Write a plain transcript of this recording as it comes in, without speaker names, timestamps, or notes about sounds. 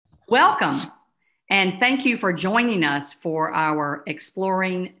Welcome, and thank you for joining us for our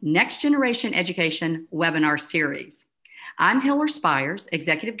Exploring Next Generation Education webinar series. I'm Hiller Spires,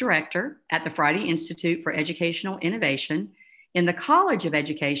 Executive Director at the Friday Institute for Educational Innovation in the College of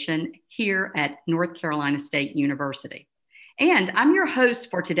Education here at North Carolina State University. And I'm your host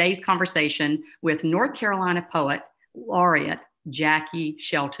for today's conversation with North Carolina Poet Laureate Jackie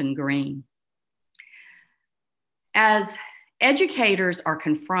Shelton Green. As educators are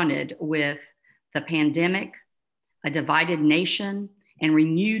confronted with the pandemic, a divided nation, and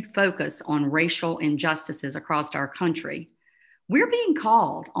renewed focus on racial injustices across our country, we're being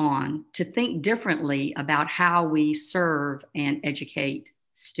called on to think differently about how we serve and educate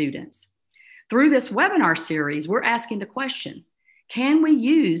students. Through this webinar series, we're asking the question, can we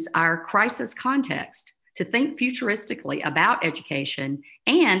use our crisis context to think futuristically about education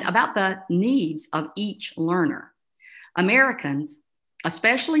and about the needs of each learner? Americans,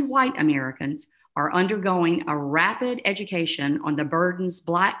 especially white Americans, are undergoing a rapid education on the burdens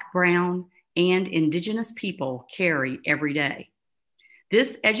Black, Brown, and Indigenous people carry every day.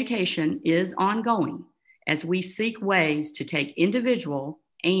 This education is ongoing as we seek ways to take individual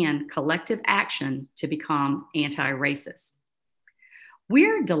and collective action to become anti-racist.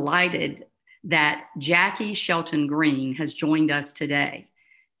 We're delighted that Jackie Shelton Green has joined us today.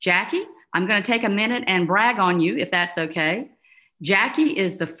 Jackie, I'm going to take a minute and brag on you, if that's okay. Jackie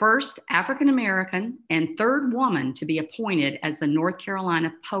is the first African American and third woman to be appointed as the North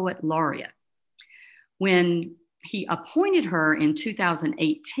Carolina Poet Laureate. When he appointed her in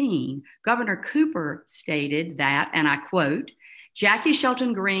 2018, Governor Cooper stated that, and I quote, "Jackie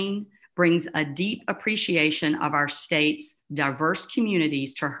Shelton Green brings a deep appreciation of our state's diverse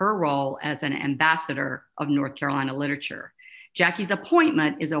communities to her role as an ambassador of North Carolina literature. Jackie's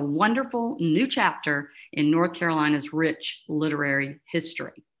appointment is a wonderful new chapter in North Carolina's rich literary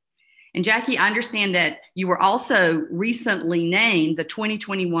history." And Jackie, I understand that you were also recently named the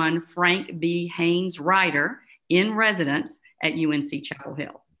 2021 Frank B. Haynes Writer in Residence at UNC Chapel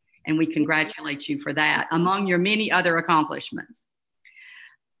Hill. And we congratulate you for that, among your many other accomplishments.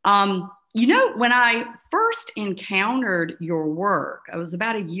 When I first encountered your work, it was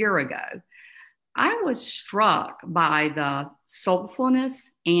about a year ago, I was struck by the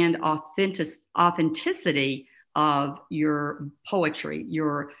soulfulness and authenticity of your poetry,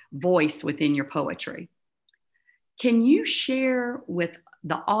 your voice within your poetry. Can you share with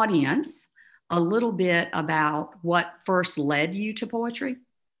the audience a little bit about what first led you to poetry?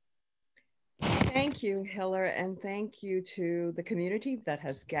 Thank you, Hiller, and thank you to the community that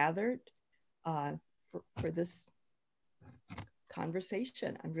has gathered for this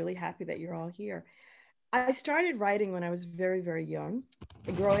conversation. I'm really happy that you're all here. I started writing when I was very, very young,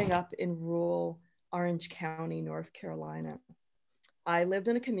 growing up in rural Orange County, North Carolina. I lived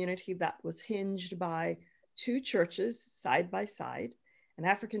in a community that was hinged by two churches side by side, an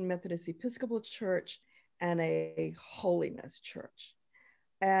African Methodist Episcopal church and a holiness church.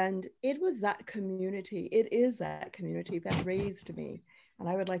 And it is that community that raised me. And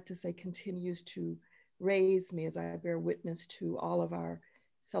I would like to say continues to raise me as I bear witness to all of our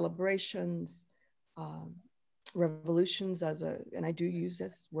celebrations, revolutions and I do use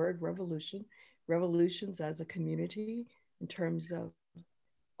this word revolutions as a community in terms of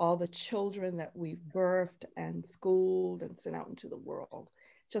all the children that we've birthed and schooled and sent out into the world,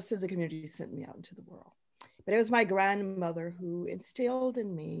 just as the community sent me out into the world. But it was my grandmother who instilled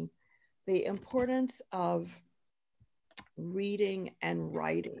in me the importance of reading and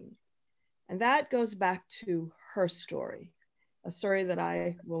writing. And that goes back to her story, a story that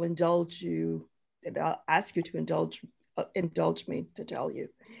I will indulge you, and I'll ask you to indulge me to tell you.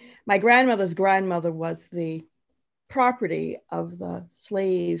 My grandmother's grandmother was the property of the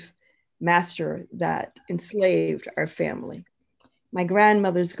slave master that enslaved our family. My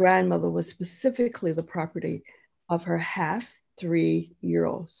grandmother's grandmother was specifically the property of her half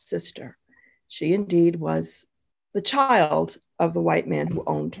 3-year-old sister. She indeed was the child of the white man who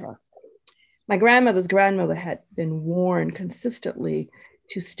owned her. My grandmother's grandmother had been warned consistently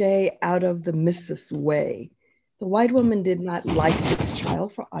to stay out of the missus way. The white woman did not like this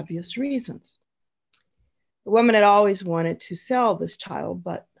child for obvious reasons. The woman had always wanted to sell this child,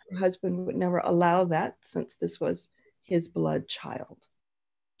 but her husband would never allow that since this was his blood child.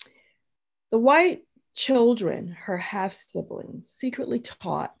 The white children, her half siblings, secretly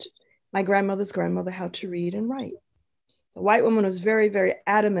taught my grandmother's grandmother how to read and write. The white woman was very, very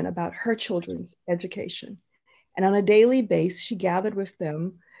adamant about her children's education. And on a daily basis, she gathered with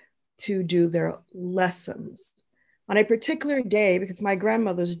them to do their lessons. On a particular day, because my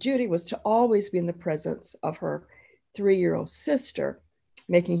grandmother's duty was to always be in the presence of her 3-year-old sister,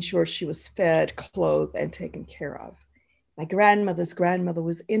 making sure she was fed, clothed, and taken care of. My grandmother's grandmother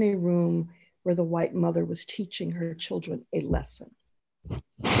was in a room where the white mother was teaching her children a lesson.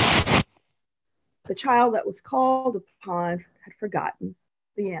 The child that was called upon had forgotten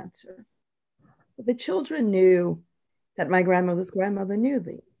the answer. But the children knew that my grandmother's grandmother knew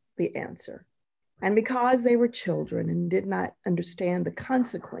the answer. And because they were children and did not understand the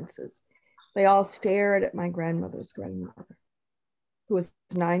consequences, they all stared at my grandmother's grandmother, who was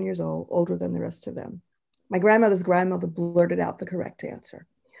 9 years old, older than the rest of them. My grandmother's grandmother blurted out the correct answer.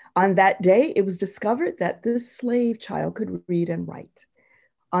 On that day, it was discovered that this slave child could read and write.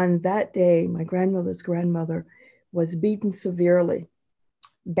 On that day, my grandmother's grandmother was beaten severely,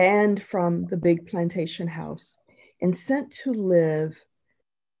 banned from the big plantation house, and sent to live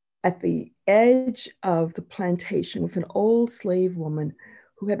at the edge of the plantation with an old slave woman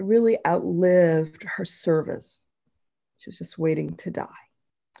who had really outlived her service. She was just waiting to die.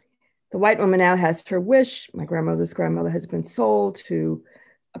 The white woman now has her wish. My grandmother's grandmother has been sold to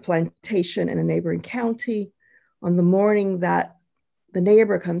a plantation in a neighboring county. On the morning that the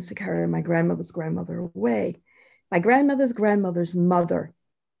neighbor comes to carry my grandmother's grandmother away, my grandmother's grandmother's mother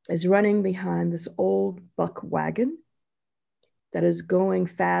is running behind this old buck wagon that is going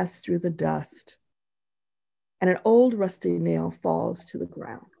fast through the dust, and an old rusty nail falls to the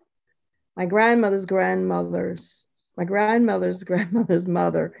ground. My grandmother's grandmother's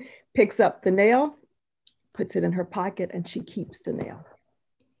mother picks up the nail, puts it in her pocket, and she keeps the nail.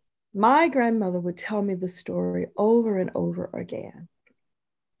 My grandmother would tell me the story over and over again.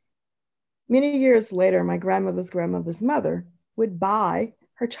 Many years later, my grandmother's mother would buy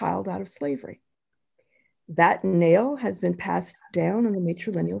her child out of slavery. That nail has been passed down on the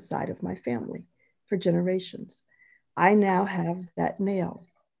matrilineal side of my family for generations. I now have that nail.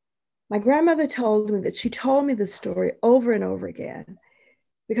 My grandmother told me that she told me this story over and over again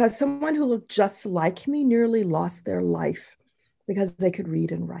because someone who looked just like me nearly lost their life because they could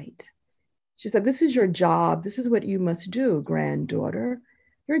read and write. She said, "This is your job. This is what you must do, granddaughter.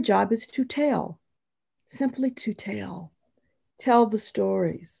 Your job is to tell, simply to tell. Tell the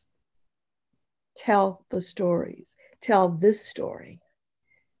stories. Tell the stories. Tell this story."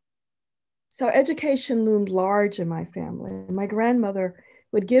 So education loomed large in my family. My grandmother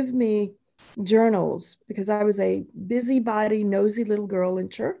would give me journals because I was a busybody, nosy little girl in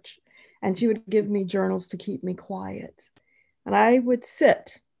church, and she would give me journals to keep me quiet. And I would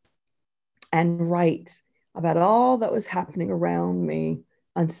sit and write about all that was happening around me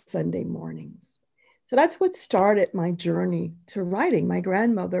on Sunday mornings. So that's what started my journey to writing. My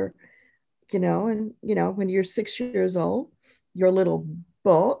grandmother, when you're 6 years old, your little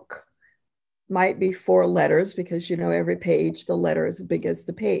book might be 4 letters because, every page, the letter is as big as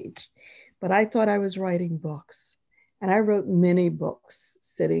the page. But I thought I was writing books. And I wrote many books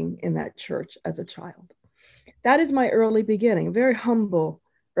sitting in that church as a child. That is my early beginning, a very humble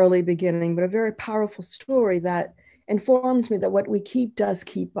early beginning, but a very powerful story that informs me that what we keep does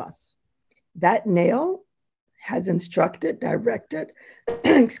keep us. That nail has instructed, directed,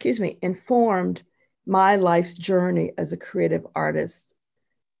 informed my life's journey as a creative artist,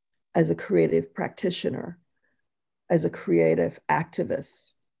 as a creative practitioner, as a creative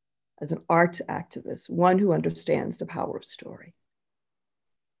activist, as an art activist, one who understands the power of story.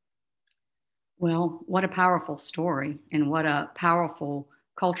 Well, what a powerful story, and what a powerful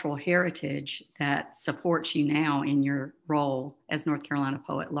cultural heritage that supports you now in your role as North Carolina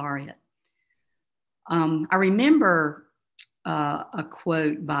Poet Laureate. I remember a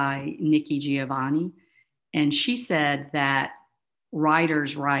quote by Nikki Giovanni, and she said that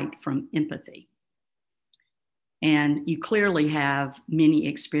writers write from empathy. And you clearly have many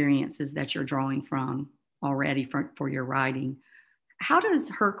experiences that you're drawing from already for your writing. How does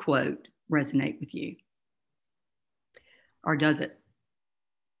her quote resonate with you? Or does it?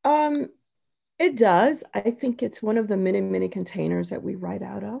 It does. I think it's one of the many, many containers that we write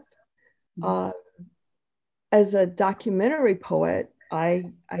out of. As a documentary poet,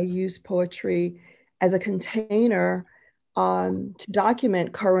 I use poetry as a container to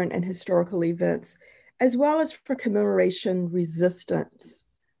document current and historical events, as well as for commemoration, resistance,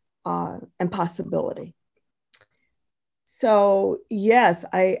 and possibility. So yes,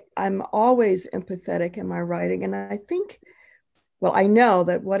 I'm always empathetic in my writing. And I think, well, I know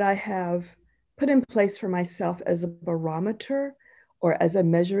that what I have put in place for myself as a barometer or as a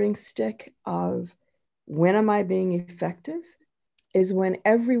measuring stick of when am I being effective is when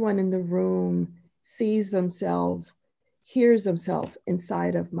everyone in the room sees themselves, hears themselves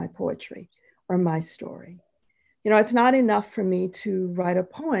inside of my poetry or my story. It's not enough for me to write a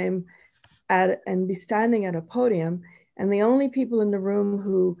poem and be standing at a podium And the only people in the room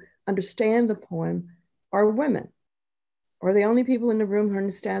who understand the poem are women, or the only people in the room who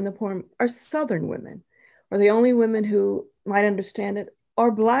understand the poem are Southern women, or the only women who might understand it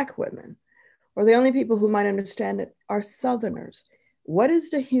are Black women, or the only people who might understand it are Southerners. What is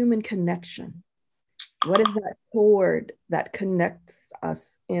the human connection? What is that cord that connects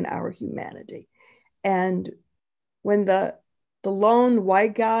us in our humanity? And when the lone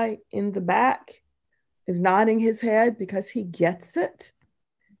white guy in the back is nodding his head because he gets it,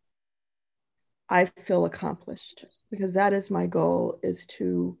 I feel accomplished, because that is my goal, is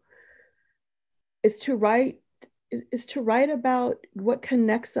to write about what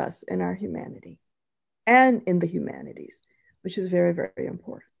connects us in our humanity and in the humanities, which is very, very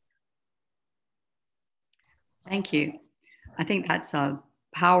important. Thank you. I think that's a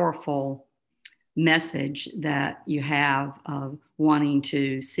powerful message that you have of wanting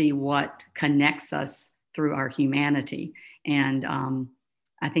to see what connects us through our humanity. And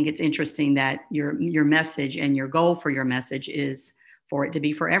I think it's interesting that your message and your goal for your message is for it to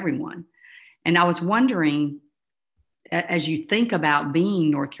be for everyone. And I was wondering, as you think about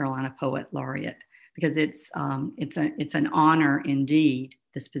being North Carolina Poet Laureate, because it's an honor indeed,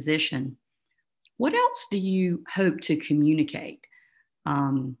 this position. What else do you hope to communicate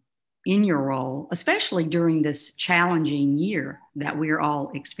in your role, especially during this challenging year that we're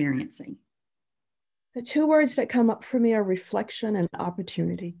all experiencing? The two words that come up for me are reflection and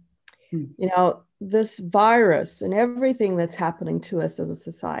opportunity. You know, this virus and everything that's happening to us as a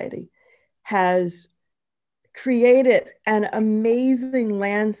society has created an amazing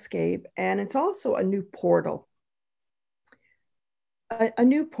landscape, and it's also a new portal. A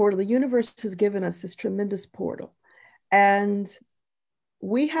new portal. The universe has given us this tremendous portal, and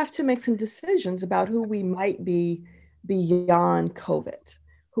we have to make some decisions about who we might be beyond COVID,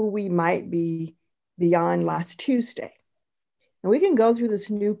 who we might be beyond last Tuesday. And we can go through this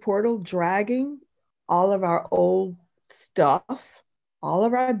new portal dragging all of our old stuff, all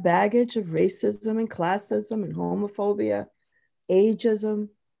of our baggage of racism and classism and homophobia, ageism,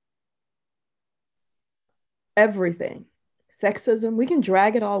 everything, sexism. We can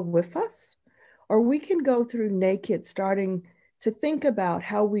drag it all with us, or we can go through naked, starting to think about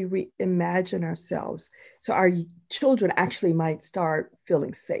how we reimagine ourselves so our children actually might start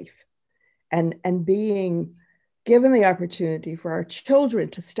feeling safe and being given the opportunity for our children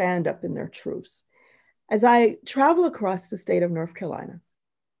to stand up in their truths. As I travel across the state of North Carolina,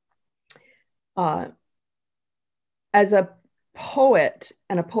 as a poet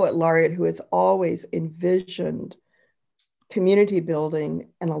and a poet laureate who has always envisioned community building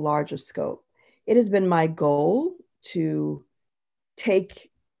in a larger scope, it has been my goal to take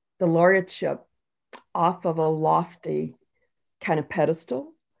the laureateship off of a lofty kind of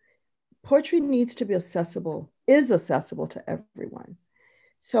pedestal. Poetry needs to be accessible, is accessible to everyone.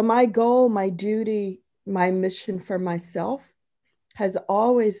 So my goal, my duty, my mission for myself has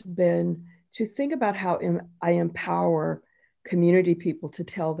always been to think about how I empower community people to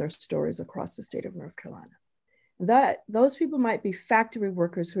tell their stories across the state of North Carolina. That those people might be factory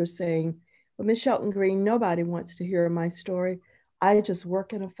workers who are saying, well, Ms. Shelton Green, nobody wants to hear my story. I just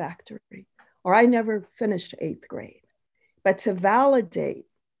work in a factory, or I never finished 8th grade. But to validate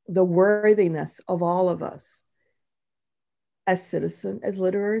the worthiness of all of us as citizens, as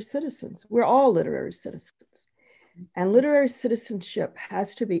literary citizens. We're all literary citizens. And literary citizenship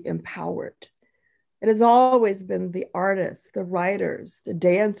has to be empowered. It has always been the artists, the writers, the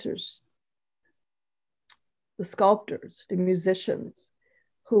dancers, the sculptors, the musicians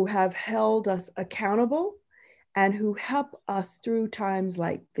who have held us accountable and who help us through times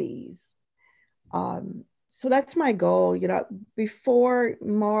like these. So that's my goal. You know, before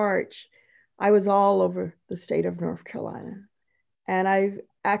March, I was all over the state of North Carolina. And I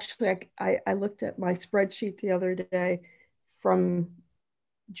looked at my spreadsheet the other day from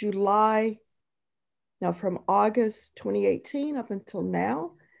August 2018 up until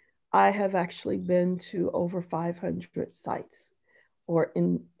now, I have actually been to over 500 sites or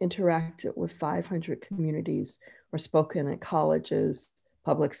interacted with 500 communities or spoken at colleges,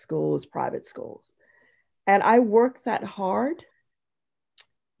 public schools, private schools. And I work that hard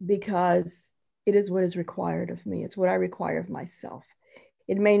because it is what is required of me. It's what I require of myself.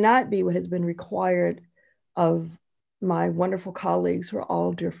 It may not be what has been required of my wonderful colleagues who are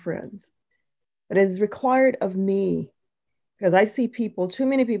all dear friends, but it is required of me because I see people, too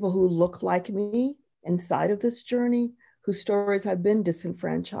many people who look like me inside of this journey, whose stories have been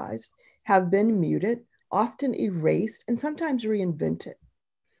disenfranchised, have been muted, often erased, and sometimes reinvented.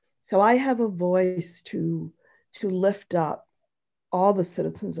 So I have a voice to lift up all the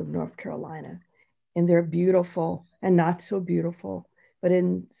citizens of North Carolina in their beautiful and not so beautiful, but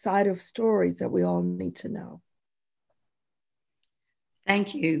inside of stories that we all need to know.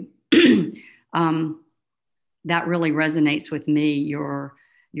 Thank you. That really resonates with me, your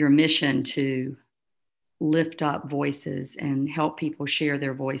mission to lift up voices and help people share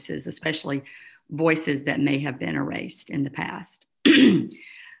their voices, especially voices that may have been erased in the past.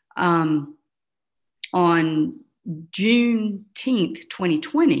 On Juneteenth,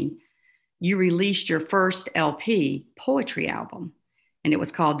 2020, you released your first LP poetry album, and it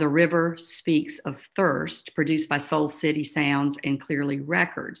was called The River Speaks of Thirst, produced by Soul City Sounds and Clearly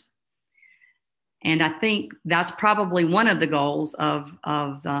Records. And I think that's probably one of the goals of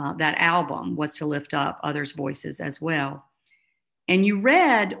that album, was to lift up others' voices as well. And you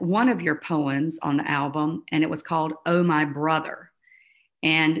read one of your poems on the album, and it was called Oh My Brother.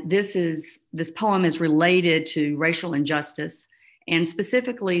 And this poem is related to racial injustice, and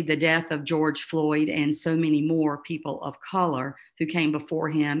specifically the death of George Floyd and so many more people of color who came before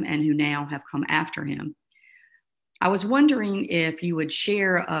him and who now have come after him. I was wondering if you would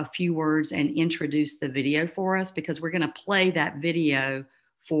share a few words and introduce the video for us, because we're going to play that video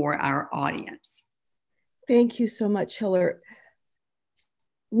for our audience. Thank you so much, Hiller.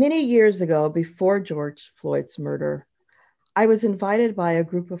 Many years ago, before George Floyd's murder, I was invited by a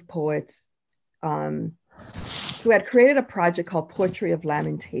group of poets who had created a project called Poetry of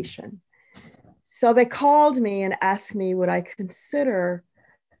Lamentation. So they called me and asked me, would I consider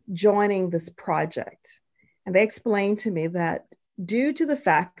joining this project? And they explained to me that due to the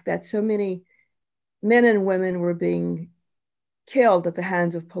fact that so many men and women were being killed at the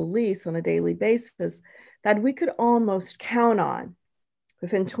hands of police on a daily basis, that we could almost count on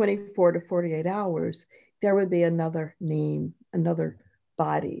within 24 to 48 hours, there would be another name, another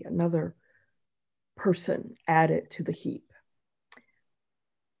body, another person added to the heap.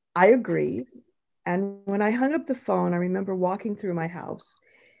 I agreed. And when I hung up the phone, I remember walking through my house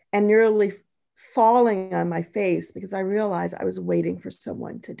and nearly falling on my face because I realized I was waiting for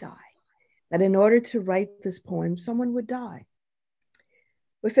someone to die. That in order to write this poem, someone would die.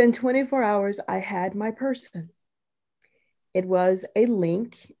 Within 24 hours, I had my person. It was a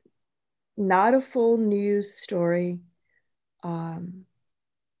link, not a full news story. It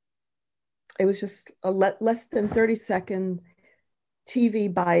was just a less than 30-second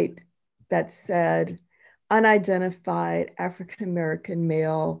TV bite that said, unidentified African-American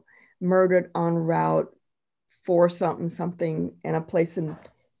male murdered en route for something in a place in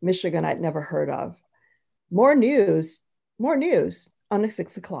Michigan I'd never heard of. More news on the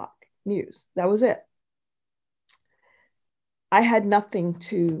 6 o'clock news. That was it. I had nothing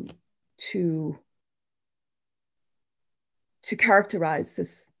to characterize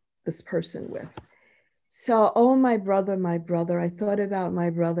this person with. So, oh, my brother, I thought about my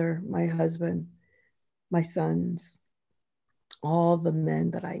brother, my husband, my sons, all the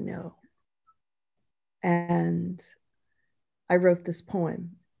men that I know. And I wrote this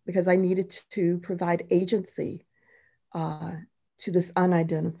poem because I needed to provide agency to this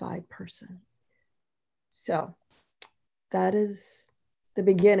unidentified person. So that is the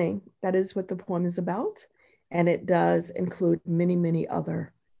beginning. That is what the poem is about. And it does include many, many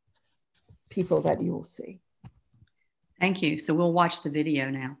other people that you will see. Thank you. So we'll watch the video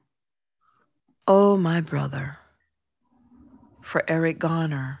now. Oh, my brother. For Eric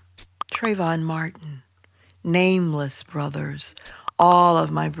Garner, Trayvon Martin, nameless brothers, all of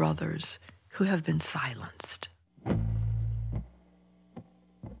my brothers who have been silenced.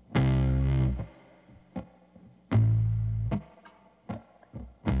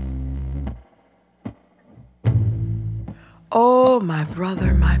 Oh, my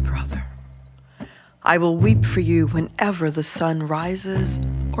brother, my brother. I will weep for you whenever the sun rises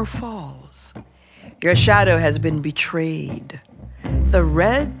or falls. Your shadow has been betrayed. The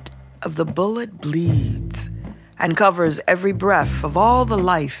red of the bullet bleeds and covers every breath of all the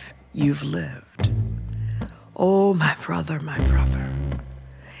life you've lived. Oh, my brother, my brother.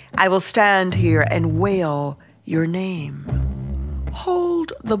 I will stand here and wail your name.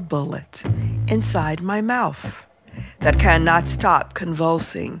 Hold the bullet inside my mouth that cannot stop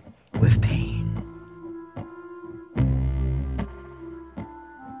convulsing with pain.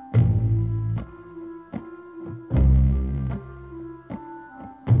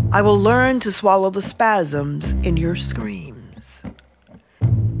 I will learn to swallow the spasms in your screams.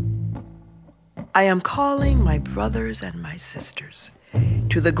 I am calling my brothers and my sisters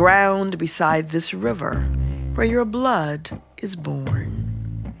to the ground beside this river where your blood is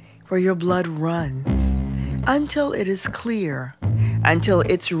born, where your blood runs until it is clear, until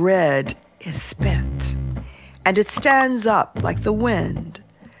its red is spent, and it stands up like the wind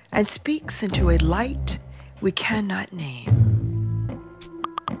and speaks into a light we cannot name.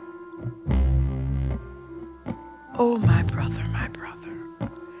 Oh, my brother,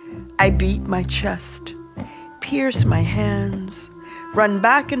 I beat my chest, pierce my hands, run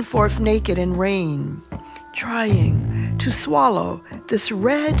back and forth naked in rain, trying to swallow this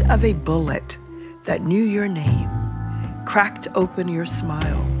red of a bullet that knew your name, cracked open your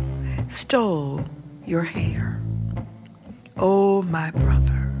smile, stole your hair. Oh, my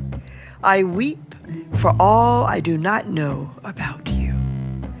brother, I weep for all I do not know about you.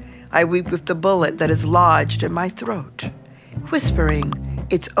 I weep with the bullet that is lodged in my throat, whispering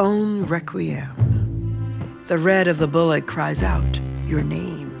its own requiem. The red of the bullet cries out your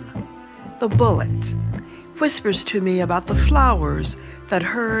name. The bullet whispers to me about the flowers that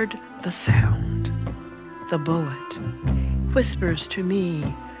heard the sound. The bullet whispers to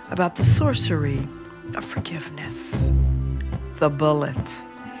me about the sorcery of forgiveness. The bullet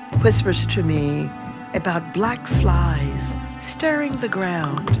whispers to me about black flies stirring the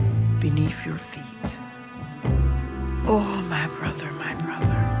ground beneath your feet. Oh, my brother,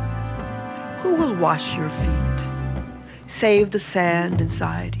 who will wash your feet, save the sand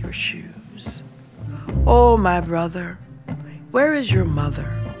inside your shoes? Oh, my brother, where is your mother,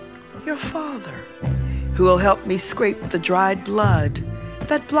 your father, who will help me scrape the dried blood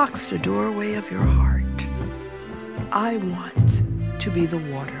that blocks the doorway of your heart? I want to be the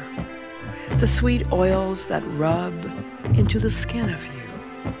water, the sweet oils that rub into the skin of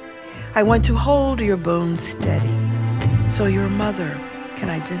you. I want to hold your bones steady so your mother can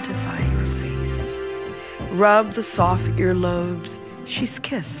identify your face. Rub the soft earlobes she's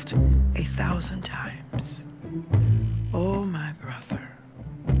kissed 1,000 times. Oh, my brother,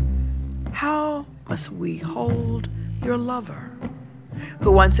 how must we hold your lover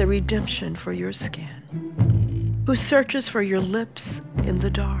who wants a redemption for your skin, who searches for your lips in the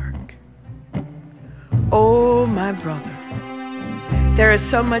dark? Oh, my brother, there is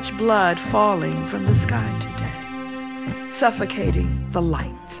so much blood falling from the sky today, suffocating the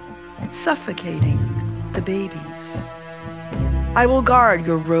light, suffocating the babies. I will guard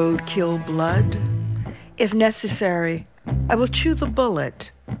your roadkill blood. If necessary, I will chew the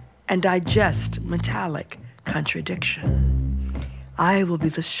bullet and digest metallic contradiction. I will be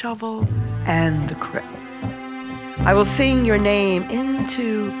the shovel and the crib. I will sing your name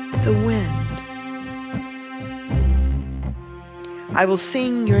into the wind. I will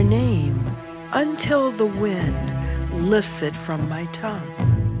sing your name until the wind lifts it from my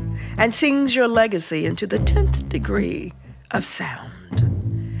tongue and sings your legacy into the 10th degree of sound.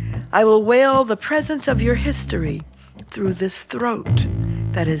 I will wail the presence of your history through this throat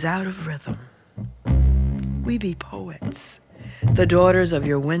that is out of rhythm. We be poets, the daughters of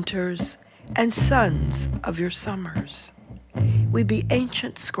your winters and sons of your summers. We be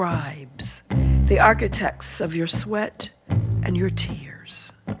ancient scribes, the architects of your sweat and your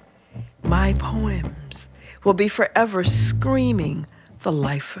tears. My poems will be forever screaming the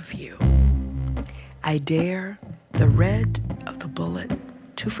life of you. I dare the red of the bullet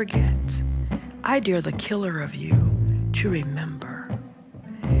to forget. I dare the killer of you to remember.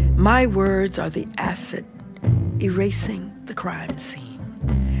 My words are the acid erasing the crime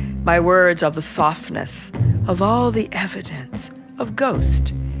scene. My words are the softness of all the evidence of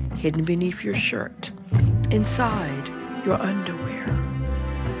ghost hidden beneath your shirt, inside your underwear.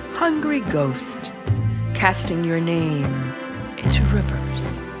 Hungry ghost, casting your name into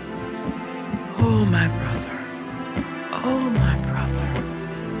rivers. Oh, my brother. Oh, my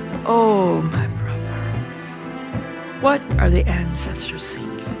brother. Oh, my brother. What are the ancestors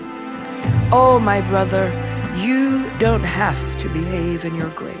singing? Oh, my brother, you don't have to behave in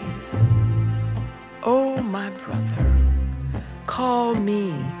your grave. Oh, my brother, call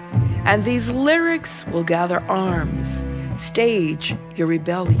me, and these lyrics will gather arms, stage your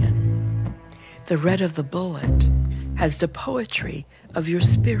rebellion. The red of the bullet has the poetry of your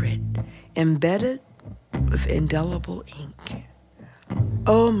spirit embedded with indelible ink.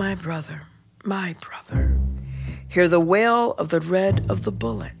 Oh, my brother, hear the wail of the red of the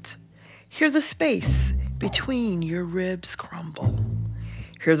bullet. Hear the space between your ribs crumble.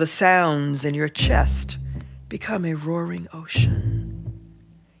 Hear the sounds in your chest become a roaring ocean.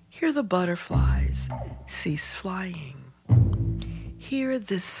 Hear the butterflies cease flying. Hear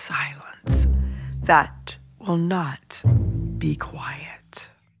this silence that will not be quiet.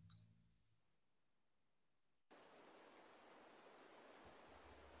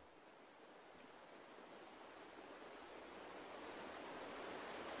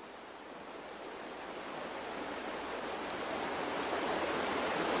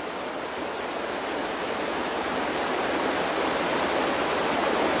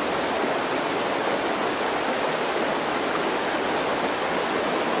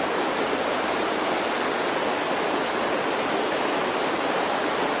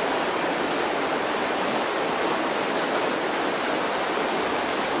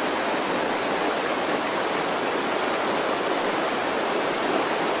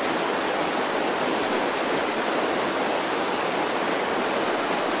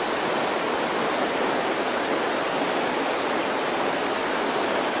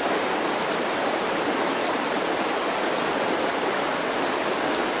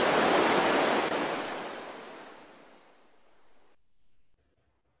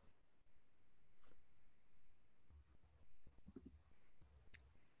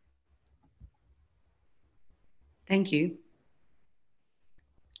 Thank you.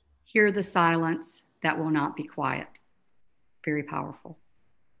 Hear the silence that will not be quiet. Very powerful.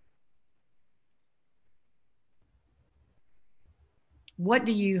 What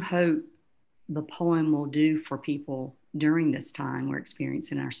do you hope the poem will do for people during this time we're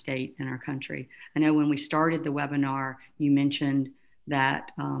experiencing in our state and our country? I know when we started the webinar, you mentioned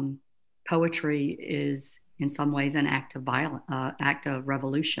that poetry is in some ways an act of act of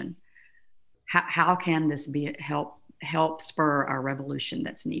revolution. How can this be help spur our revolution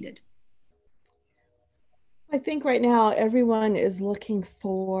that's needed? I think right now everyone is looking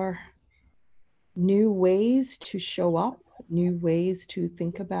for new ways to show up, new ways to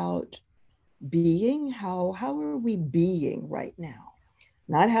think about being. How are we being right now?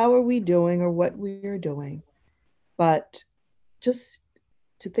 Not how are we doing or what we are doing, but just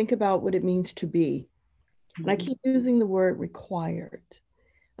to think about what it means to be. And I keep using the word required.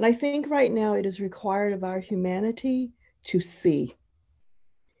 And I think right now it is required of our humanity to see,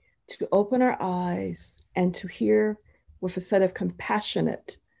 to open our eyes and to hear with a set of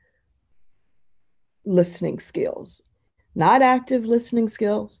compassionate listening skills, not active listening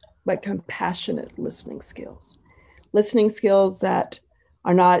skills, but compassionate listening skills that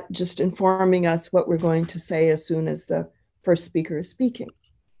are not just informing us what we're going to say as soon as the first speaker is speaking,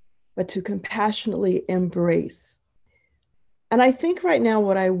 but to compassionately embrace. And I think right now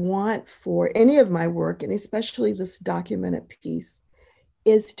what I want for any of my work, and especially this documented piece,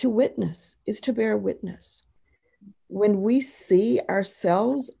 is to witness, is to bear witness. When we see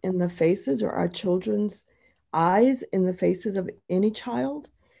ourselves in the faces or our children's eyes in the faces of any child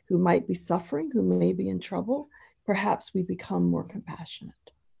who might be suffering, who may be in trouble, perhaps we become more compassionate.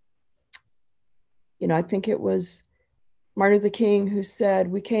 You know, I think it was Martin Luther King who said,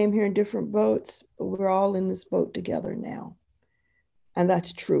 we came here in different boats, but we're all in this boat together now. And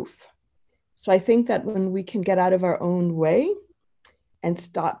that's truth. So I think that when we can get out of our own way and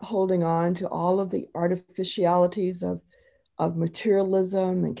stop holding on to all of the artificialities of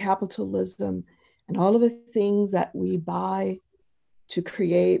materialism and capitalism and all of the things that we buy to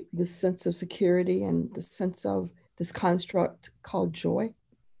create this sense of security and the sense of this construct called joy.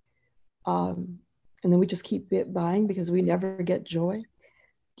 And then we just keep buying because we never get joy.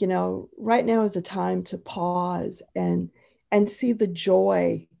 You know, right now is a time to pause and see the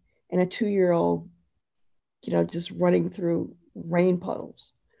joy in a 2-year-old, you know, just running through rain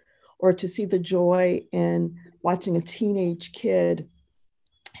puddles, or to see the joy in watching a teenage kid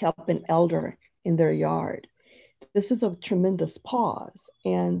help an elder in their yard. This is a tremendous pause.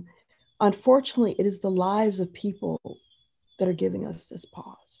 And unfortunately, it is the lives of people that are giving us this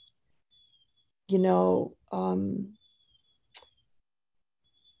pause. You know,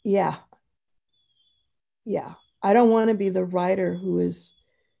 yeah. I don't want to be the writer who is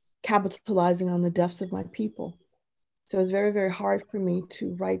capitalizing on the deaths of my people. So it's very, very hard for me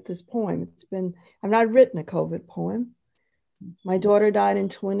to write this poem. I've not written a COVID poem. My daughter died in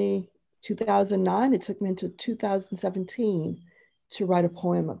 2009. It took me until 2017 to write a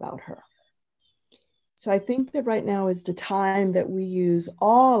poem about her. So I think that right now is the time that we use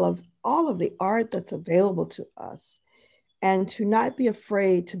all of the art that's available to us, and to not be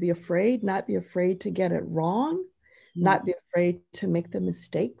afraid to be afraid, not be afraid to get it wrong, not be afraid to make the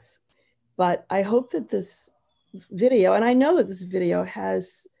mistakes. But I hope that this video, and I know that this video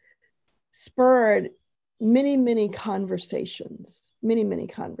has spurred many conversations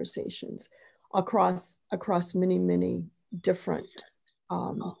across many different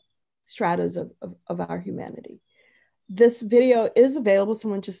stratas of our humanity. This video is available.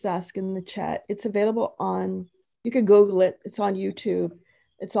 Someone just asked in the chat. It's available on, you can Google it. It's on YouTube.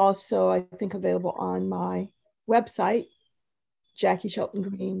 It's also, I think, available on my website,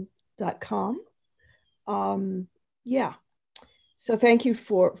 JackieSheltonGreen.com. Yeah. So thank you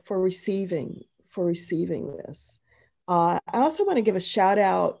for receiving this. I also want to give a shout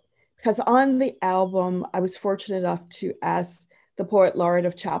out, because on the album, I was fortunate enough to ask the Poet Laureate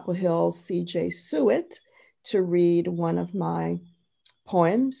of Chapel Hill, C.J. Suett, to read one of my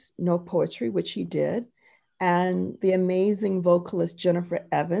poems, No Poetry, which he did. And the amazing vocalist Jennifer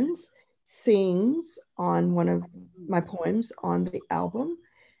Evans sings on one of my poems on the album.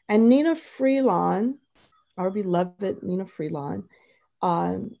 And Nina Freelon, our beloved Nina Freelon,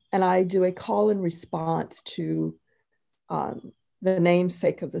 and I do a call and response to the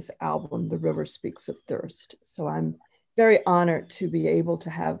namesake of this album, The River Speaks of Thirst. So I'm very honored to be able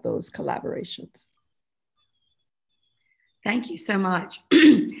to have those collaborations. Thank you so much.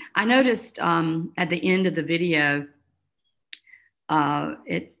 I noticed at the end of the video,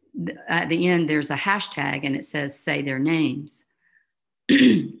 at the end, there's a hashtag and it says, say their names.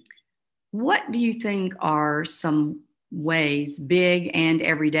 What do you think are some ways, big and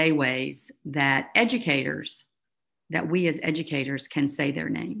everyday ways, that we as educators can say their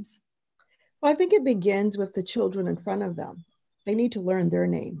names? Well, I think it begins with the children in front of them. They need to learn their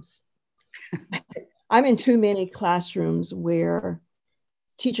names. I'm in too many classrooms where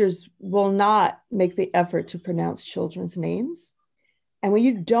teachers will not make the effort to pronounce children's names. And when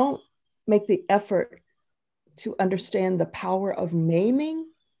you don't make the effort to understand the power of naming,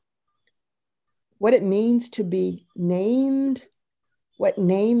 what it means to be named, what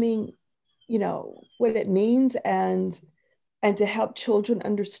naming, what it means, and to help children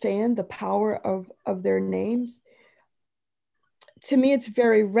understand the power of their names, to me, it's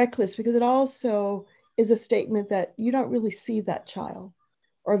very reckless, because it also is a statement that you don't really see that child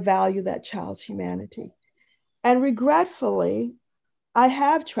or value that child's humanity. And regretfully, I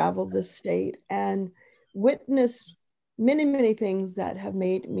have traveled this state and witnessed many, many things that have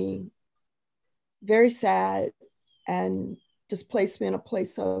made me very sad and just placed me in a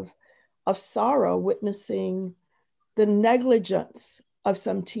place of sorrow, witnessing the negligence of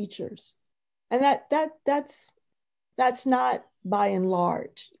some teachers. And that's not by and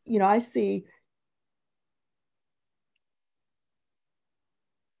large. I see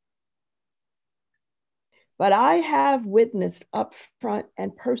but I have witnessed upfront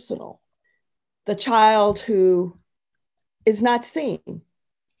and personal the child who is not seen.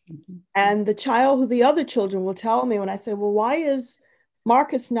 Mm-hmm. And the child who the other children will tell me when I say, well, why is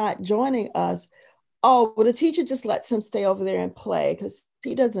Marcus not joining us? Oh, well, the teacher just lets him stay over there and play because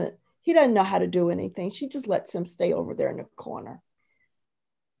he doesn't know how to do anything. She just lets him stay over there in the corner.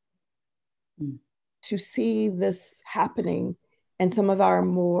 Mm. To see this happening in some of our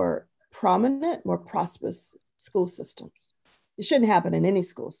more prominent, more prosperous school systems. It shouldn't happen in any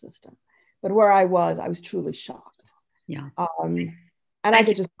school system. But where I was truly shocked. Yeah. And I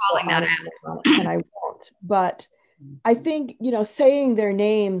could just calling that out. And I won't. But I think, saying their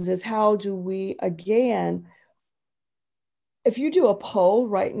names is how do we, again, if you do a poll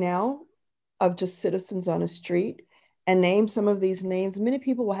right now of just citizens on a street and name some of these names, many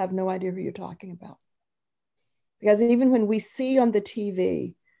people will have no idea who you're talking about. Because even when we see on the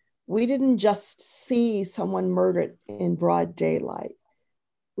TV, we didn't just see someone murdered in broad daylight.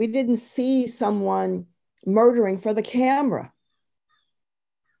 We didn't see someone murdering for the camera.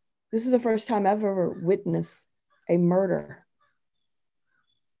 This is the first time I've ever witnessed a murder,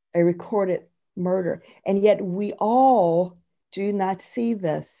 a recorded murder. And yet we all do not see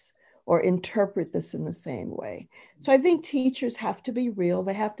this or interpret this in the same way. So I think teachers have to be real.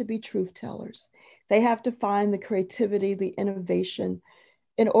 They have to be truth tellers. They have to find the creativity, the innovation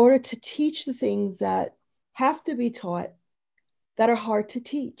in order to teach the things that have to be taught that are hard to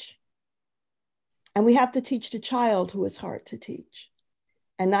teach. And we have to teach the child who is hard to teach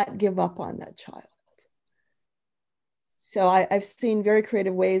and not give up on that child. So I've seen very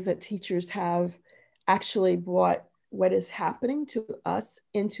creative ways that teachers have actually brought what is happening to us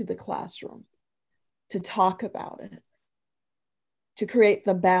into the classroom, to talk about it, to create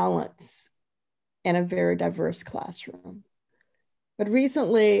the balance in a very diverse classroom. But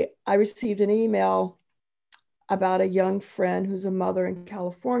recently, I received an email about a young friend who's a mother in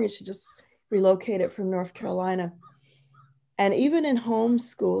California. She just relocated from North Carolina. And even in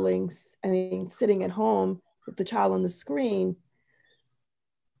homeschooling, sitting at home with the child on the screen,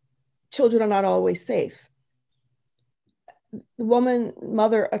 children are not always safe. The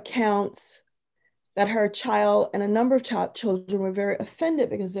mother accounts that her child and a number of children were very offended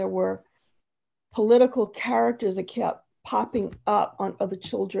because there were political characters that kept popping up on other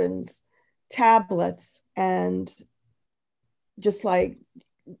children's tablets, and just like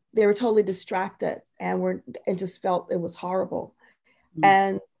they were totally distracted and just felt it was horrible. Mm-hmm.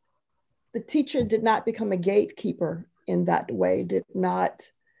 And the teacher did not become a gatekeeper in that way, did not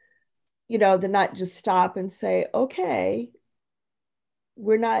just stop and say, okay,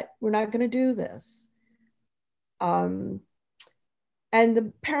 we're not going to do this. And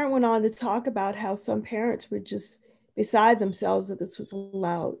the parent went on to talk about how some parents were just beside themselves that this was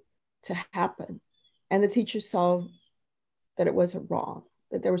allowed to happen. And the teacher saw that it wasn't wrong,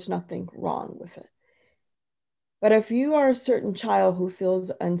 that there was nothing wrong with it. But if you are a certain child who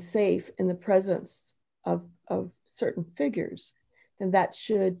feels unsafe in the presence of certain figures, then that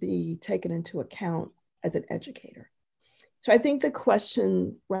should be taken into account as an educator. So I think the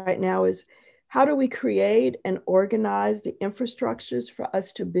question right now is, how do we create and organize the infrastructures for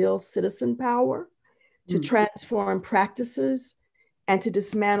us to build citizen power, to transform practices, and to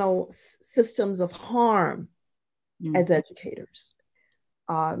dismantle systems of harm as educators?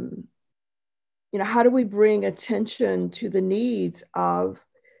 How do we bring attention to the needs of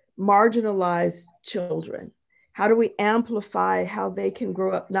marginalized children? How do we amplify how they can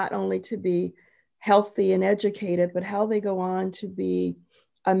grow up not only to be healthy and educated, but how they go on to be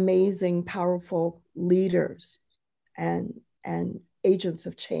amazing, powerful leaders and agents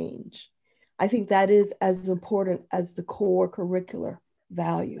of change? I think that is as important as the core curricular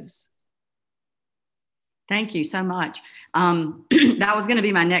values. Thank you so much. That was going to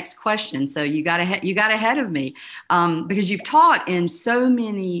be my next question. So you got ahead of me, because you've taught in so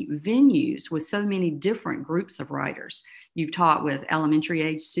many venues with so many different groups of writers. You've taught with elementary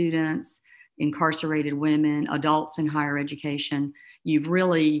age students, incarcerated women, adults in higher education. You've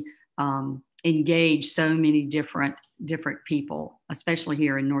really engaged so many different people, especially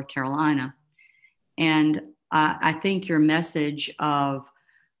here in North Carolina. And I think your message of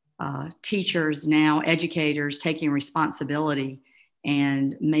teachers now, educators taking responsibility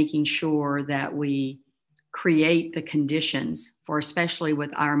and making sure that we create the conditions for, especially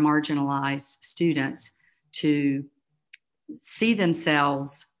with our marginalized students, to see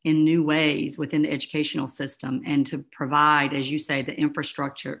themselves in new ways within the educational system and to provide, as you say, the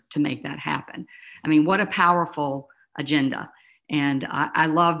infrastructure to make that happen. I mean, what a powerful agenda. And I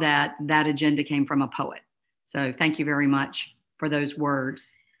love that that agenda came from a poet. So thank you very much for those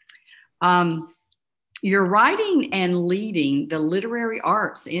words. You're writing and leading the literary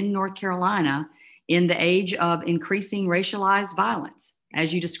arts in North Carolina in the age of increasing racialized violence,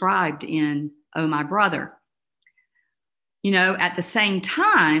 as you described in Oh, My Brother. You know, at the same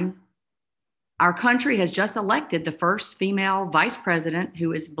time, our country has just elected the first female vice president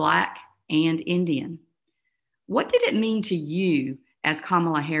who is Black and Indian. What did it mean to you as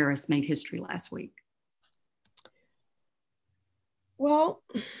Kamala Harris made history last week? Well,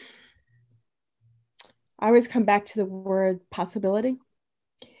 I always come back to the word possibility.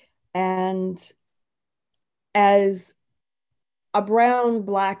 And as a brown,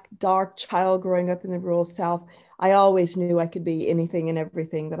 Black, dark child growing up in the rural South, I always knew I could be anything and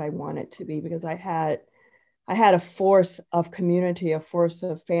everything that I wanted to be, because I had a force of community, a force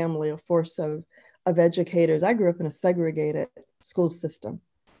of family, a force of educators. I grew up in a segregated school system.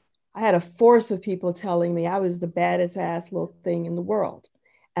 I had a force of people telling me I was the baddest ass little thing in the world.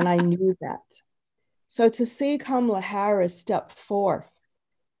 And I knew that. So to see Kamala Harris step forth,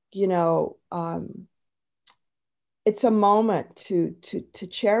 you know, it's a moment to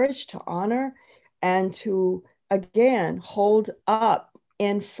cherish, to honor, and to, again, hold up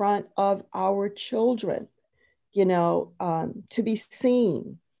in front of our children, you know, to be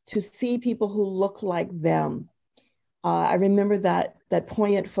seen, to see people who look like them. I remember that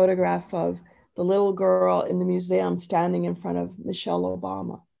poignant photograph of the little girl in the museum standing in front of Michelle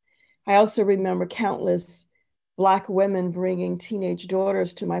Obama. I also remember countless Black women bringing teenage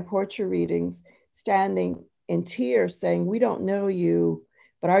daughters to my poetry readings, standing in tears saying, "We don't know you,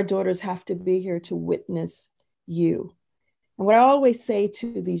 but our daughters have to be here to witness you." And what I always say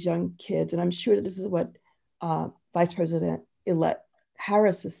to these young kids, and I'm sure that this is what Vice President-elect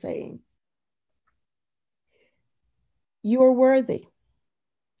Harris is saying, you are worthy.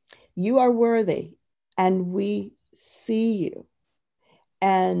 You are worthy, and we see you.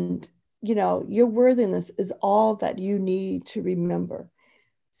 And, you know, your worthiness is all that you need to remember.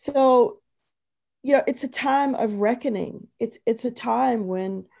 So, you know, it's a time of reckoning. It's a time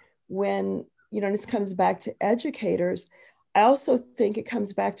when, you know, this comes back to educators. I also think it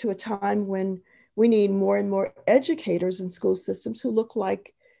comes back to a time when we need more and more educators in school systems who look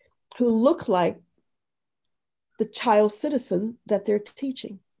like the child citizen that they're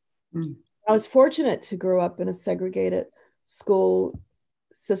teaching. Mm. I was fortunate to grow up in a segregated school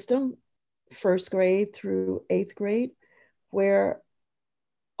system, first grade through 8th grade, where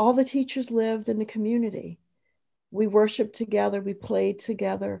all the teachers lived in the community. We worshiped together, we played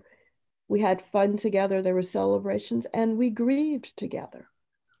together, we had fun together, there were celebrations, and we grieved together,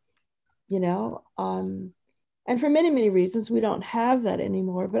 you know? And for many, many reasons, we don't have that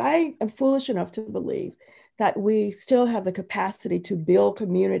anymore. But I am foolish enough to believe that we still have the capacity to build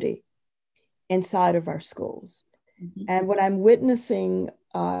community inside of our schools. Mm-hmm. And what I'm witnessing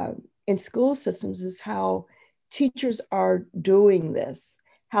in school systems is how teachers are doing this,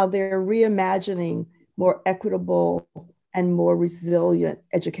 how they're reimagining more equitable and more resilient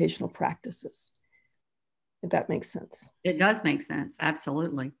educational practices, if that makes sense. It does make sense,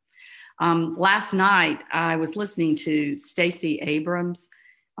 absolutely. Last night, I was listening to Stacey Abrams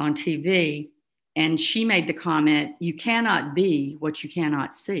on TV, and she made the comment, you cannot be what you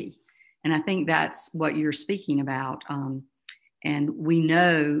cannot see. And I think that's what you're speaking about. And we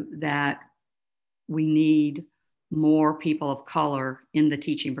know that we need more people of color in the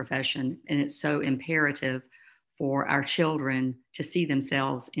teaching profession, and it's so imperative for our children to see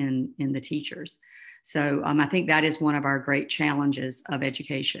themselves in the teachers. So I think that is one of our great challenges of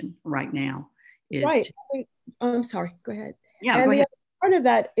education right now. Right. I'm sorry. Go ahead. Yeah, and go ahead. part of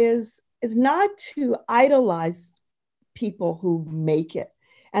that is not to idolize people who make it,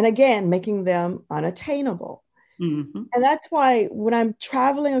 and again, making them unattainable. Mm-hmm. And that's why when I'm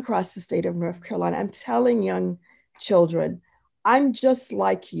traveling across the state of North Carolina, I'm telling young children, I'm just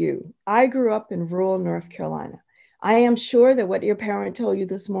like you. I grew up in rural North Carolina. I am sure that what your parent told you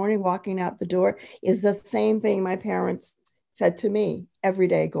this morning walking out the door is the same thing my parents said to me every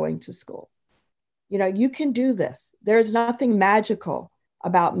day going to school. You know, you can do this. There's nothing magical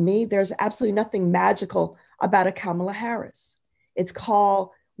about me. There's absolutely nothing magical about a Kamala Harris. It's called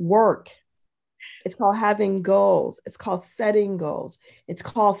work. It's called having goals. It's called setting goals. It's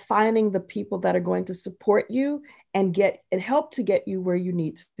called finding the people that are going to support you and help to get you where you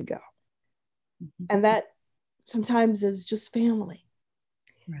need to go. Mm-hmm. And that sometimes is just family.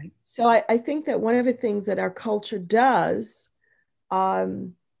 Right. So I think that one of the things that our culture does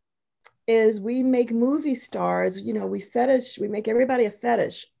is we make movie stars, you know, we make everybody a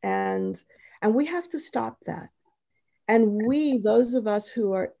fetish, and we have to stop that. And those of us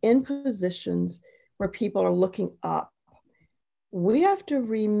who are in positions where people are looking up, we have to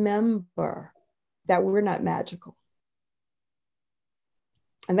remember that we're not magical.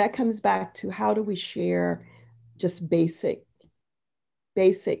 And that comes back to how do we share just basic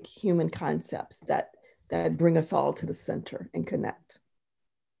human concepts that bring us all to the center and connect.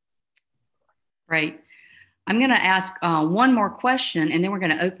 Right. I'm going to ask one more question, and then we're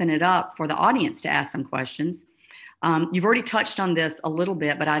going to open it up for the audience to ask some questions. You've already touched on this a little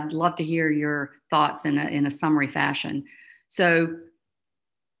bit, but I'd love to hear your thoughts in a summary fashion. So,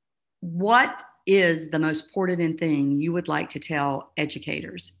 what is the most important thing you would like to tell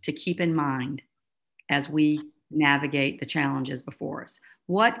educators to keep in mind as we navigate the challenges before us?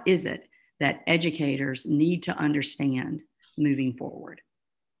 What is it that educators need to understand moving forward?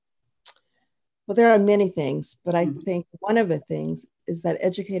 Well, there are many things, but I think one of the things is that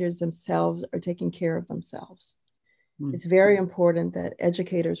educators themselves are taking care of themselves. It's very important that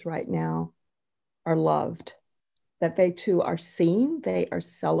educators right now are loved, that they too are seen, they are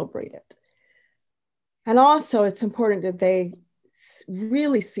celebrated. And also it's important that they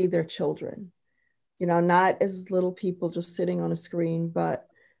really see their children, you know, not as little people just sitting on a screen, but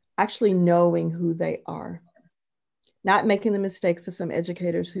actually knowing who they are. Not making the mistakes of some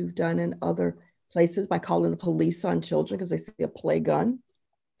educators who've done in other places by calling the police on children because they see a play gun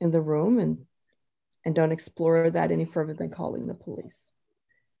in the room and don't explore that any further than calling the police.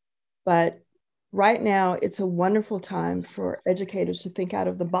 But right now, it's a wonderful time for educators to think out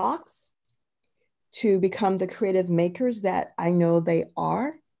of the box, to become the creative makers that I know they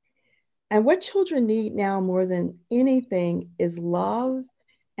are. And what children need now more than anything is love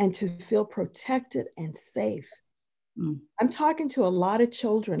and to feel protected and safe. I'm talking to a lot of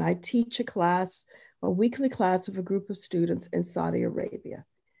children. I teach a weekly class with a group of students in Saudi Arabia.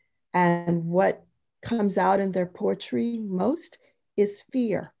 And what comes out in their poetry most is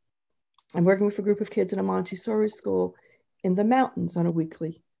fear. I'm working with a group of kids in a Montessori school in the mountains on a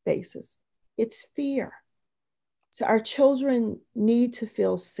weekly basis. It's fear. So our children need to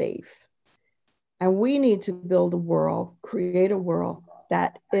feel safe. And we need to create a world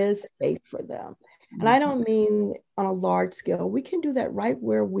that is safe for them. And I don't mean on a large scale. We can do that right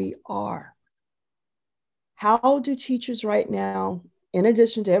where we are. How do teachers right now, in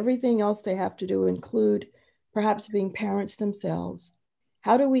addition to everything else they have to do, include perhaps being parents themselves?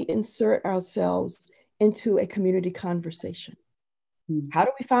 How do we insert ourselves into a community conversation? How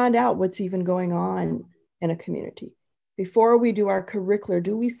do we find out what's even going on in a community? Before we do our curricular,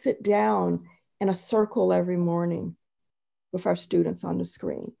 do we sit down in a circle every morning with our students on the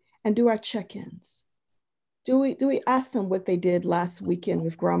screen and do our check-ins? Do we ask them what they did last weekend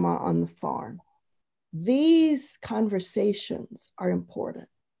with grandma on the farm? These conversations are important.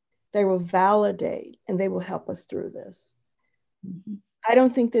 They will validate and they will help us through this. I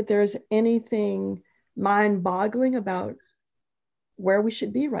don't think that there's anything mind-boggling about where we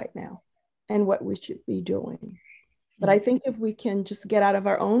should be right now and what we should be doing. But I think if we can just get out of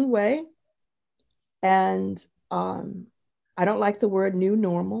our own way, and I don't like the word new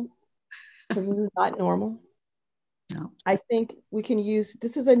normal, because this is not normal. No. I think we can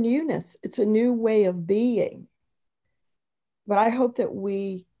this is a newness. It's a new way of being. But I hope that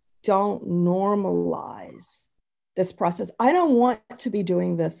we don't normalize this process. I don't want to be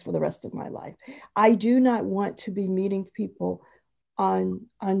doing this for the rest of my life. I do not want to be meeting people on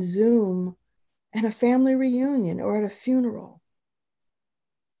Zoom at a family reunion or at a funeral.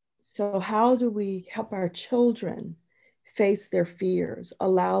 So how do we help our children face their fears,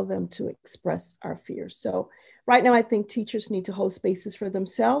 allow them to express our fears? So right now, I think teachers need to hold spaces for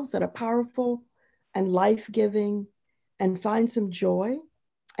themselves that are powerful and life-giving, and find some joy,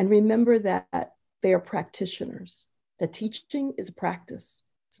 and remember that they are practitioners. That teaching is a practice.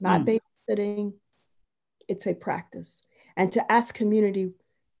 It's not babysitting, it's a practice. And to ask community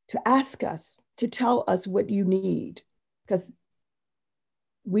to ask us, to tell us what you need, because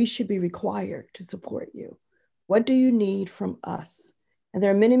we should be required to support you. What do you need from us? And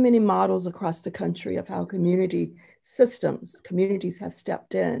there are many, many models across the country of how communities have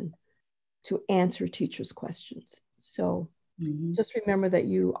stepped in to answer teachers' questions. So just remember that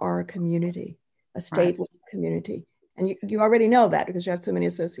you are a community, a state community. And you already know that because you have so many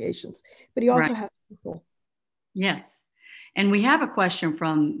associations, but you also have people. Yes. And we have a question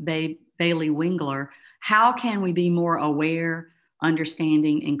from Bailey Wingler. How can we be more aware,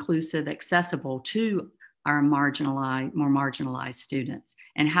 understanding, inclusive, accessible to our more marginalized students?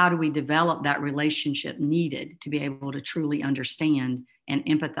 And how do we develop that relationship needed to be able to truly understand and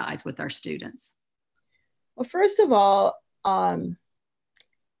empathize with our students? Well, first of all,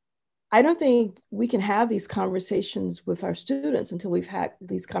 I don't think we can have these conversations with our students until we've had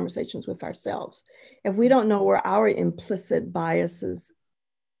these conversations with ourselves. If we don't know where our implicit biases,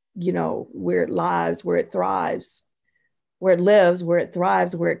 where it lives, where it thrives, where it lives, where it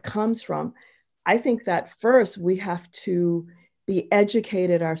thrives, where it comes from, I think that first we have to be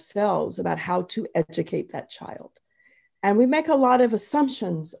educated ourselves about how to educate that child. And we make a lot of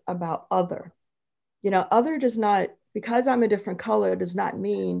assumptions about other. Other does not, because I'm a different color, does not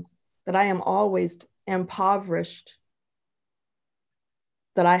mean that I am always impoverished,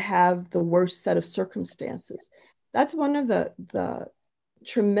 that I have the worst set of circumstances. That's one of the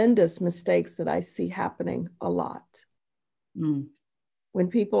tremendous mistakes that I see happening a lot. When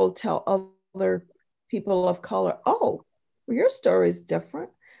people tell other people of color, oh, well, your story is different.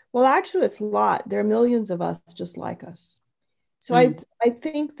 Well, actually, it's a lot. There are millions of us just like us. So I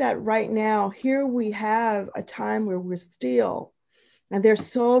think that right now, here we have a time where we're still, and there's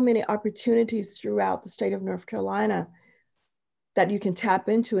so many opportunities throughout the state of North Carolina that you can tap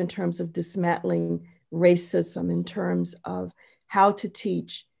into in terms of dismantling racism, in terms of how to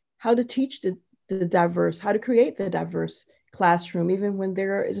teach the diverse, how to create the diverse classroom, even when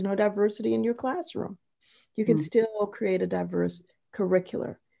there is no diversity in your classroom. You can still create a diverse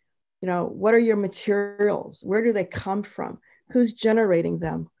curricular. What are your materials? Where do they come from? Who's generating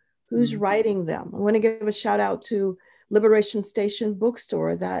them? Who's writing them? I want to give a shout out to Liberation Station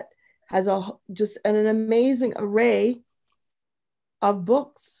Bookstore that has just an amazing array of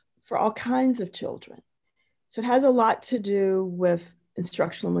books for all kinds of children. So it has a lot to do with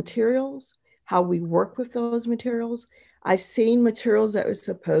instructional materials, how we work with those materials. I've seen materials that were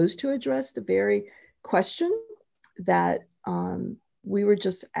supposed to address the very question that we were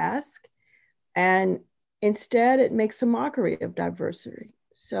just asked. And instead, it makes a mockery of diversity.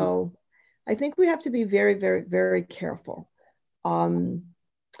 So I think we have to be very, very, very careful. But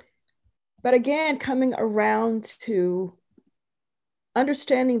again, coming around to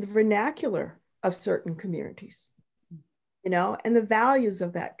understanding the vernacular of certain communities, and the values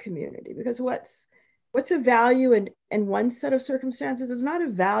of that community, because what's a value in one set of circumstances is not a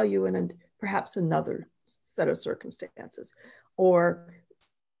value in perhaps another set of circumstances, or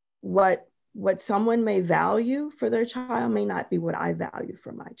what someone may value for their child may not be what I value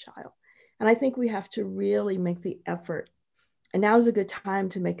for my child. And I think we have to really make the effort. And now is a good time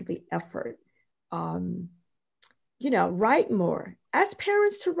to make the effort. Write more. Ask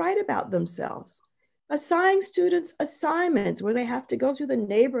parents to write about themselves. Assign students assignments where they have to go through the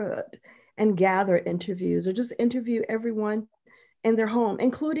neighborhood and gather interviews, or just interview everyone in their home,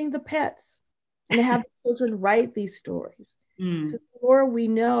 including the pets, and have children write these stories. The more we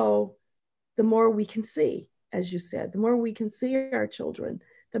know, the more we can see, as you said, the more we can see our children,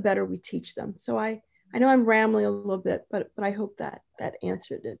 the better we teach them. So I know I'm rambling a little bit, but I hope that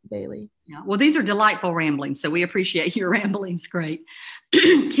answered it, Bailey. Yeah. Well, these are delightful ramblings, so we appreciate your ramblings. Great.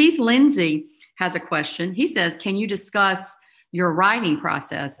 Keith Lindsay has a question. He says, can you discuss your writing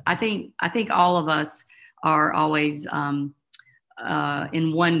process? I think all of us are always in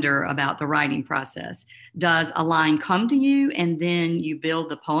wonder about the writing process. Does a line come to you and then you build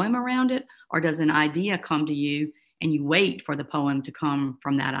the poem around it? Or does an idea come to you and you wait for the poem to come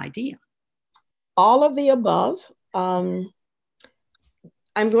from that idea? All of the above. I'm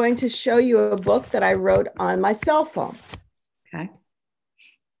going to show you a book that I wrote on my cell phone. Okay.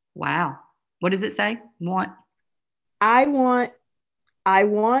 Wow. What does it say? I want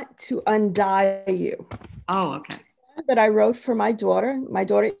to undie you. Oh, okay. that I wrote for my daughter. My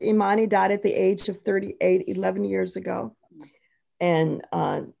daughter Imani died at the age of 38, 11 years ago in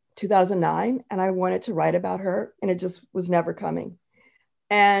 2009. And I wanted to write about her, and it just was never coming.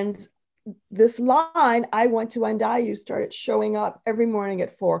 And this line, I want to undie you, started showing up every morning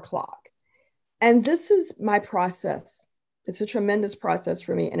at 4 o'clock. And this is my process. It's a tremendous process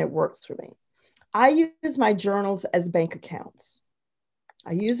for me, and it works for me. I use my journals as bank accounts.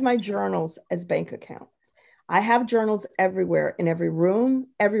 I have journals everywhere, in every room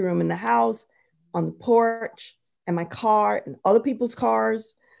in the house, on the porch, in my car, in other people's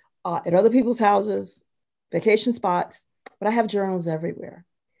cars, at other people's houses, vacation spots, but I have journals everywhere.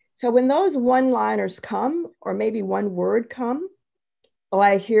 So when those one-liners come, or maybe one word come, or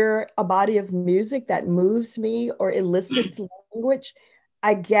I hear a body of music that moves me or elicits language,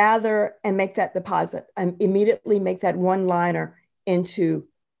 I gather and make that deposit. I immediately make that one-liner into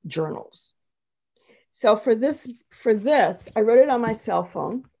journals. So for this, I wrote it on my cell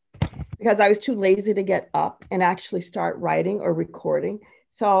phone because I was too lazy to get up and actually start writing or recording.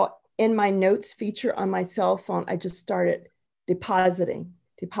 So in my notes feature on my cell phone, I just started depositing.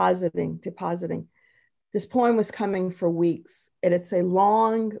 This poem was coming for weeks, and it's a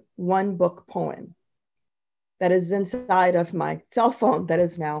long one-book poem that is inside of my cell phone that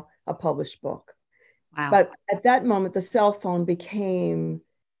is now a published book. Wow. But at that moment, the cell phone became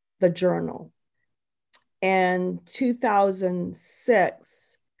the journal. In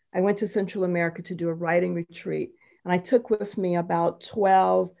 2006, I went to Central America to do a writing retreat, and I took with me about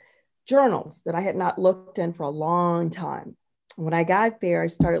 12 journals that I had not looked in for a long time. When I got there, I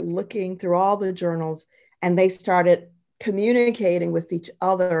started looking through all the journals, and they started communicating with each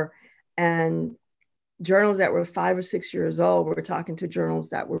other. And journals that were 5 or 6 years old were talking to journals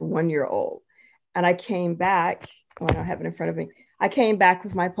that were 1 year old. And I came back, I don't have it in front of me. I came back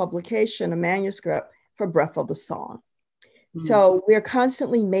with my publication, a manuscript for Breath of the Song. Mm-hmm. So we're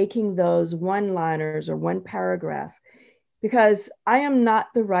constantly making those one-liners or one paragraph, because I am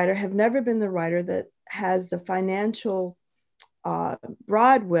not the writer, have never been the writer that has the financial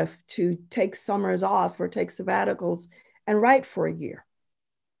broadwidth to take summers off or take sabbaticals and write for a year.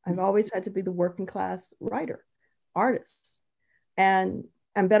 I've always had to be the working class writer, artist, and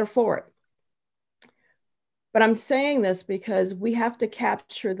I'm better for it. But I'm saying this because we have to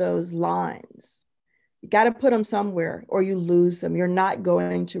capture those lines. You got to put them somewhere or you lose them. You're not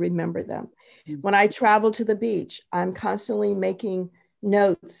going to remember them. Mm-hmm. When I travel to the beach, I'm constantly making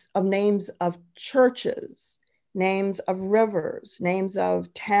notes of names of churches, names of rivers, names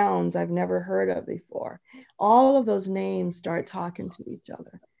of towns I've never heard of before. All of those names start talking to each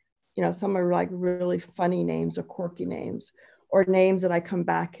other. You know, some are like really funny names or quirky names, or names that I come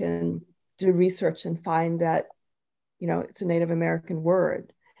back and do research and find that, you know, it's a Native American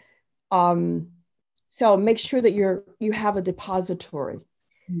word. So make sure that you have a depository,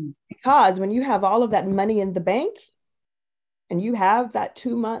 because when you have all of that money in the bank and you have that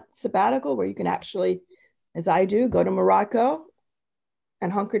 2-month sabbatical where you can actually, as I do, go to Morocco and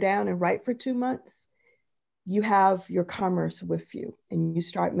hunker down and write for 2 months, you have your commerce with you and you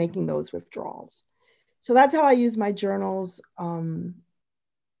start making those withdrawals. So that's how I use my journals,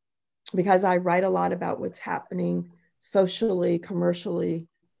 because I write a lot about what's happening socially, commercially,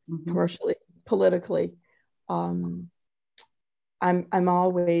 politically. I'm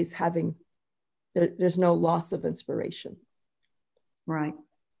always having, there's no loss of inspiration. Right.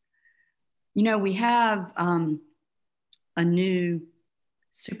 You know, we have a new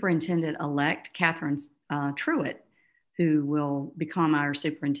superintendent-elect, Catherine Truitt, who will become our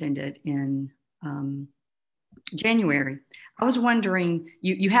superintendent in January. I was wondering,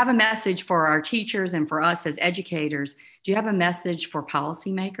 you have a message for our teachers and for us as educators. Do you have a message for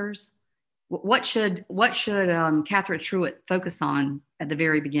policymakers? What should Catherine Truitt focus on at the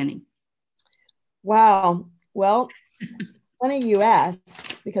very beginning? Wow. Well, funny you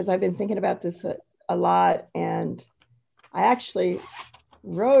ask, because I've been thinking about this a lot, and I actually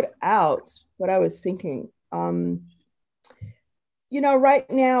wrote out what I was thinking. You know, right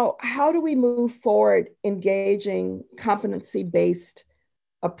now, how do we move forward engaging competency-based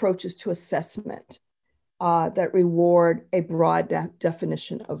approaches to assessment that reward a broad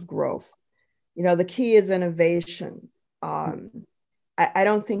definition of growth? You know, the key is innovation. I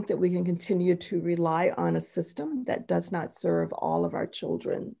don't think that we can continue to rely on a system that does not serve all of our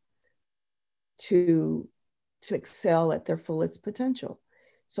children to excel at their fullest potential.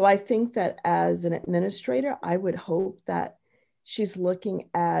 So I think that as an administrator, I would hope that she's looking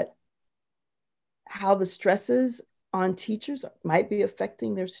at how the stresses on teachers might be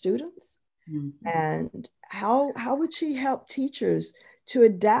affecting their students. Mm-hmm. And how would she help teachers to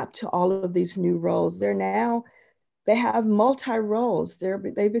adapt to all of these new roles? They're now They have multi roles.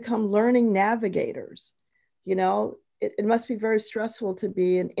 They become learning navigators. You know, it must be very stressful to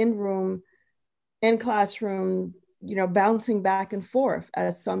be an in-room, in-classroom, you know, bouncing back and forth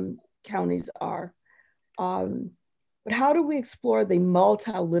as some counties are. But how do we explore the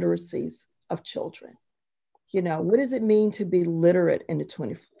multi-literacies of children? You know, what does it mean to be literate in the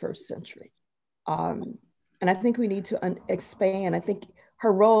 21st century? And I think we need to expand. I think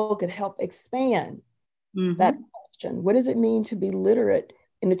her role could help expand that question. What does it mean to be literate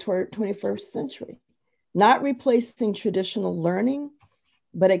in the 21st century? Not replacing traditional learning,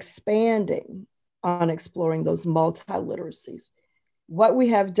 but expanding on exploring those multi-literacies. What we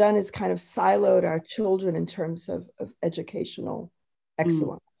have done is kind of siloed our children in terms of educational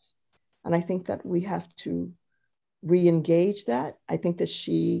excellence. And I think that we have to re-engage that. I think that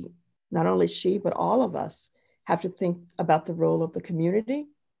not only she, but all of us have to think about the role of the community,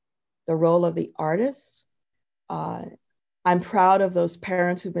 the role of the artists. I'm proud of those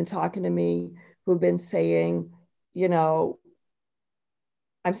parents who've been talking to me, who've been saying, you know,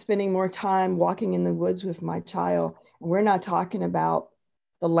 I'm spending more time walking in the woods with my child. And we're not talking about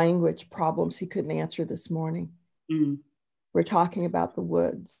the language problems he couldn't answer this morning. We're talking about the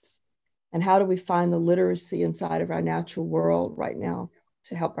woods. And how do we find the literacy inside of our natural world right now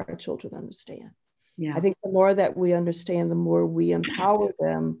to help our children understand? Yeah. I think the more that we understand, the more we empower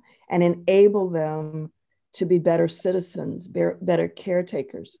them and enable them to be better citizens, better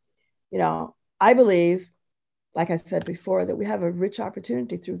caretakers. You know, I believe, like I said before, that we have a rich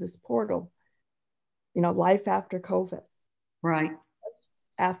opportunity through this portal, you know, life after COVID. Right.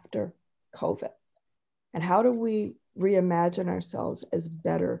 After COVID. And how do we reimagine ourselves as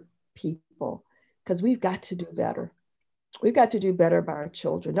better people? Because we've got to do better. We've got to do better by our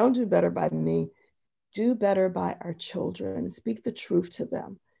children. Don't do better by me. Do better by our children and speak the truth to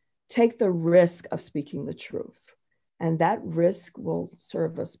them. Take the risk of speaking the truth. And that risk will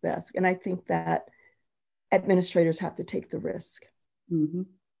serve us best. And I think that administrators have to take the risk.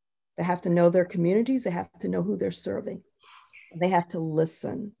 They have to know their communities. They have to know who they're serving. They have to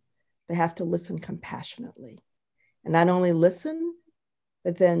listen. They have to listen compassionately. And not only listen,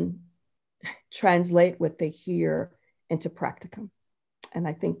 but then translate what they hear into practicum. And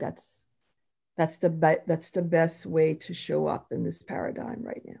I think that's the best way to show up in this paradigm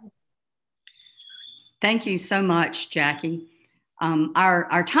right now. Thank you so much, Jackie.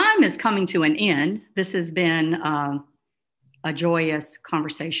 Our time is coming to an end. This has been a joyous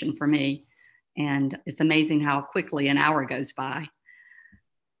conversation for me, and it's amazing how quickly an hour goes by.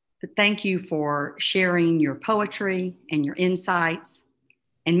 But thank you for sharing your poetry and your insights,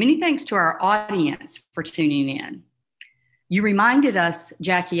 and many thanks to our audience for tuning in. You reminded us,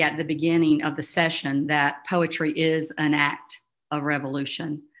 Jackie, at the beginning of the session that poetry is an act of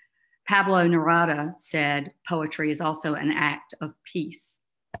revolution. Pablo Neruda said poetry is also an act of peace.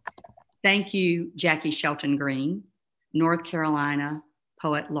 Thank you, Jackie Shelton Green, North Carolina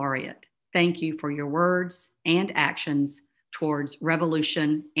Poet Laureate. Thank you for your words and actions towards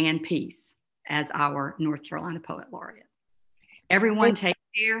revolution and peace as our North Carolina Poet Laureate. Everyone take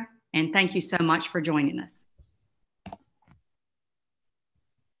care, and thank you so much for joining us.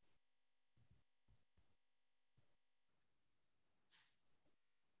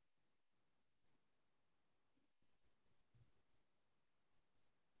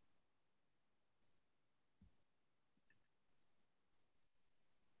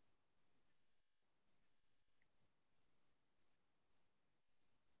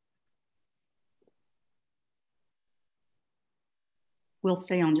 We'll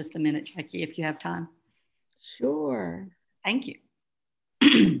stay on just a minute, Jackie, if you have time. Sure. Thank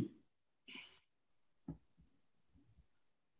you.